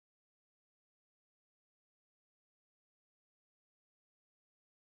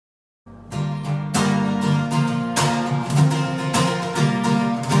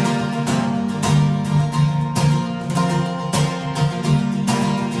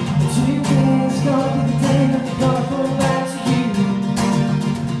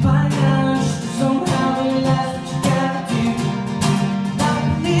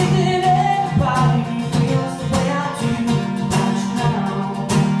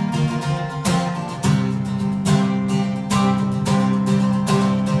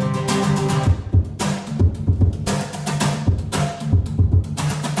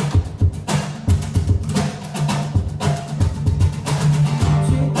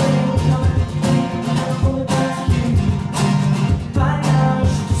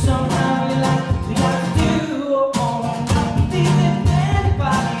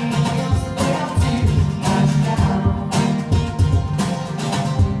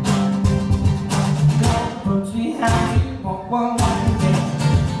one day.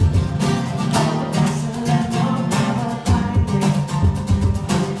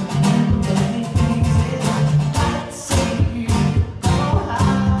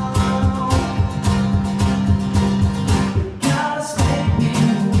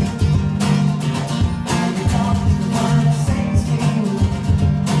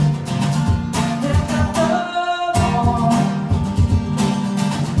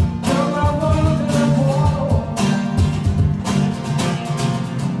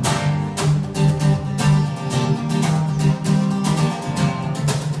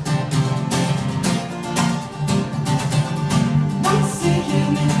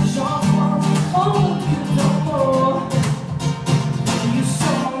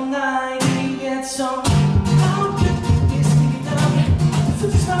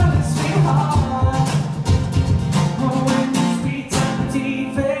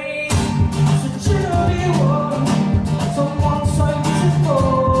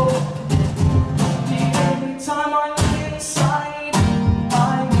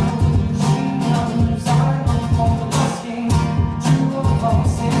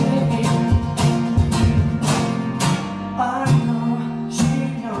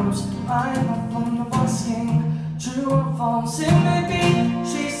 I'm up from the busking, true or false it may be.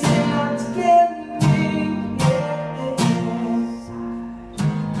 She said not to get me, yes.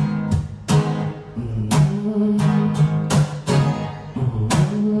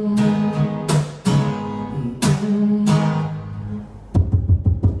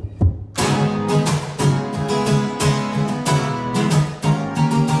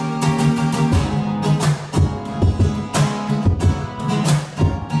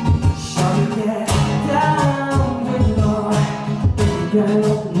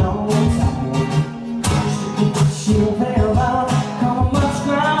 Girl, no time. She'll play around, cover much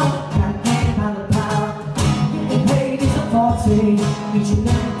ground, can't pay pound a pound. Getting paid is a forte, each and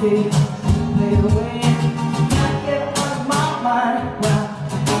every day. Play away, can't get out of my mind. Well,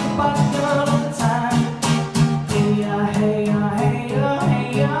 I think about the girl all the time. Hey ya, hey ya, hey ya, hey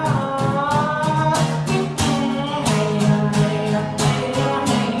ya. Hey ya, hey ya, hey ya,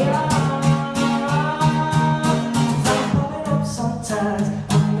 hey ya. I'm coming up sometimes.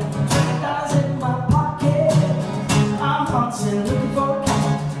 Looking for a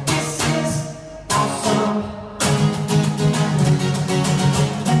couple. This is awesome.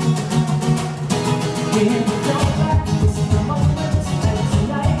 Here we go back. This is the moment. Let's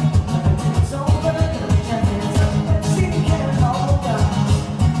tonight. It's over. Put your hands up. Let's see if you can hold us.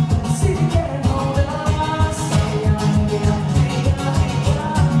 Let's see if you can hold us. Hey ya, hey ya, hey ya, hey ya.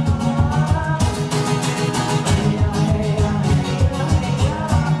 Hey ya, hey ya, hey ya, hey ya.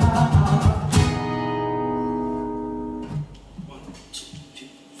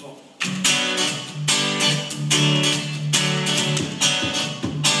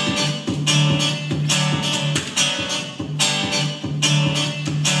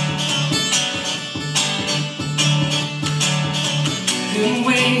 Been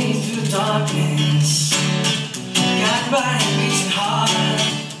waiting through the darkness, got by beating hard.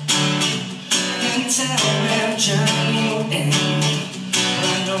 I can tell where the journey will end, but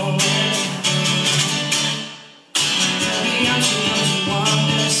I know where